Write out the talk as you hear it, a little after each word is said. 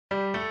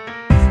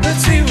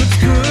Let's see what's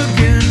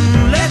cooking.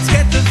 Let's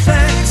get the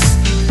facts.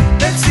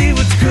 Let's see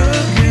what's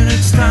cooking.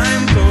 It's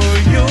time for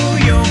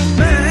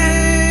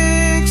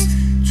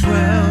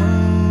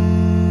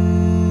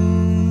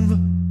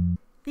yoyomax12.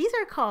 These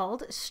are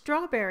called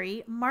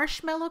strawberry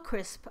marshmallow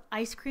crisp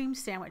ice cream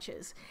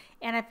sandwiches,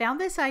 and I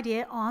found this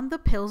idea on the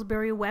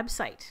Pillsbury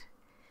website.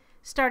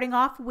 Starting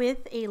off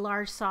with a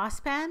large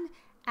saucepan,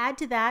 add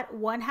to that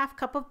 1/2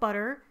 cup of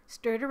butter,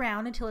 stir it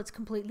around until it's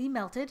completely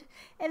melted,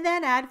 and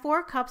then add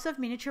 4 cups of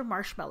miniature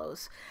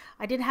marshmallows.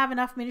 I didn't have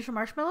enough miniature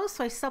marshmallows,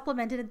 so I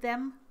supplemented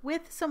them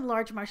with some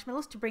large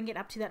marshmallows to bring it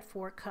up to that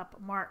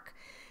 4-cup mark.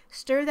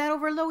 Stir that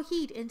over low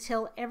heat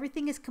until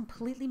everything is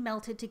completely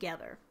melted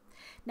together.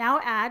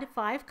 Now add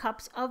 5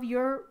 cups of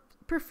your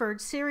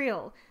preferred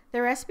cereal.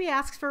 The recipe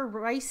asks for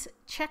Rice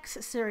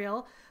Chex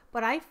cereal,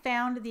 but I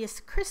found this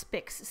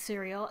Crispix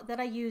cereal that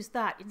I used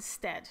that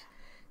instead.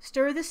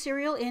 Stir the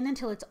cereal in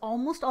until it's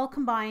almost all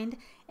combined,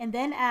 and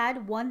then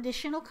add 1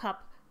 additional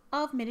cup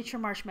of miniature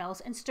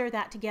marshmallows and stir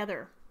that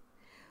together.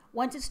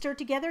 Once it's stirred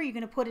together, you're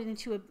going to put it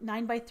into a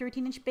 9 by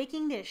 13 inch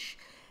baking dish.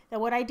 Now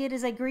what I did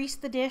is I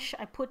greased the dish,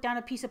 I put down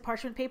a piece of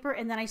parchment paper,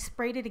 and then I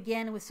sprayed it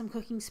again with some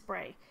cooking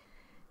spray.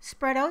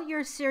 Spread out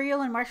your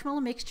cereal and marshmallow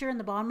mixture in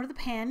the bottom of the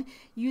pan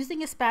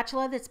using a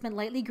spatula that's been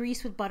lightly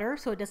greased with butter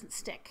so it doesn't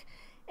stick.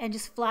 And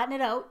just flatten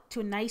it out to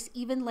a nice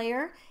even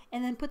layer,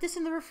 and then put this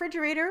in the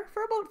refrigerator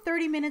for about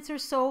 30 minutes or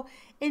so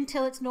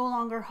until it's no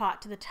longer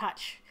hot to the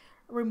touch.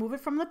 Remove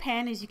it from the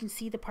pan. As you can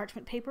see, the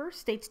parchment paper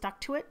stayed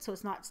stuck to it so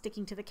it's not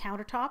sticking to the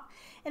countertop,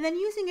 and then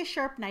using a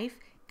sharp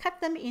knife,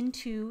 cut them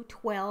into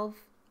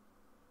 12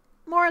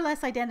 more or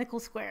less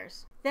identical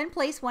squares. Then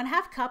place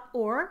 1/2 cup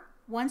or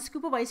 1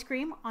 scoop of ice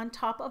cream on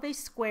top of a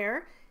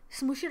square,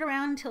 smoosh it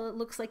around until it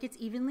looks like it's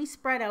evenly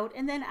spread out,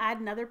 and then add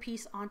another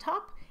piece on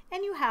top,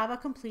 and you have a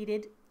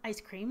completed ice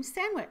cream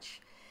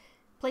sandwich.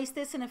 Place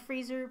this in a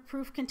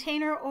freezer-proof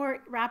container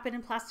or wrap it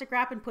in plastic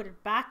wrap and put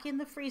it back in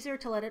the freezer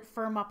to let it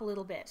firm up a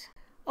little bit.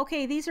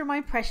 Okay, these are my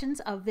impressions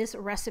of this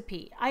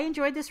recipe. I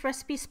enjoyed this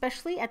recipe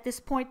especially at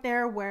this point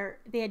there where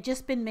they had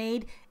just been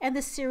made and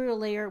the cereal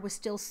layer was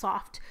still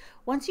soft.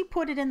 Once you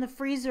put it in the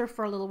freezer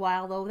for a little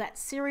while though, that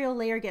cereal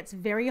layer gets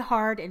very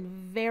hard and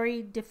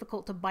very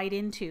difficult to bite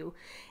into,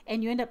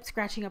 and you end up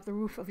scratching up the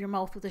roof of your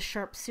mouth with the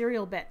sharp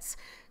cereal bits.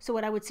 So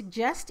what I would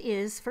suggest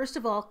is, first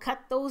of all,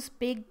 cut those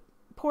big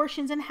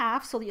portions in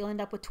half so that you'll end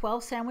up with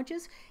 12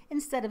 sandwiches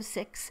instead of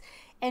 6.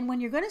 And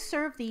when you're going to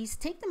serve these,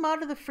 take them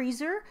out of the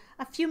freezer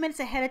a few minutes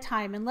ahead of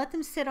time and let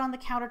them sit on the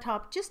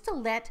countertop just to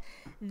let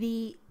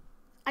the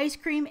ice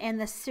cream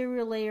and the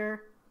cereal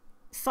layer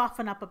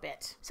soften up a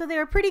bit. So they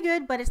are pretty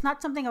good, but it's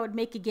not something I would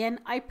make again.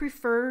 I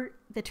prefer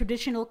the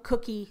traditional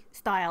cookie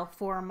style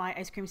for my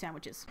ice cream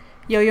sandwiches.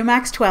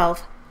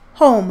 yoyomax12,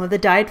 home of the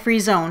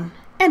diet-free zone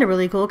and a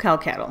really cool cow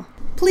cattle.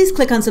 Please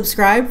click on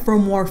subscribe for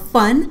more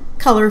fun,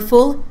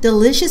 colorful,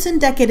 delicious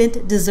and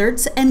decadent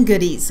desserts and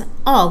goodies,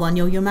 all on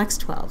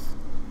yoyomax12.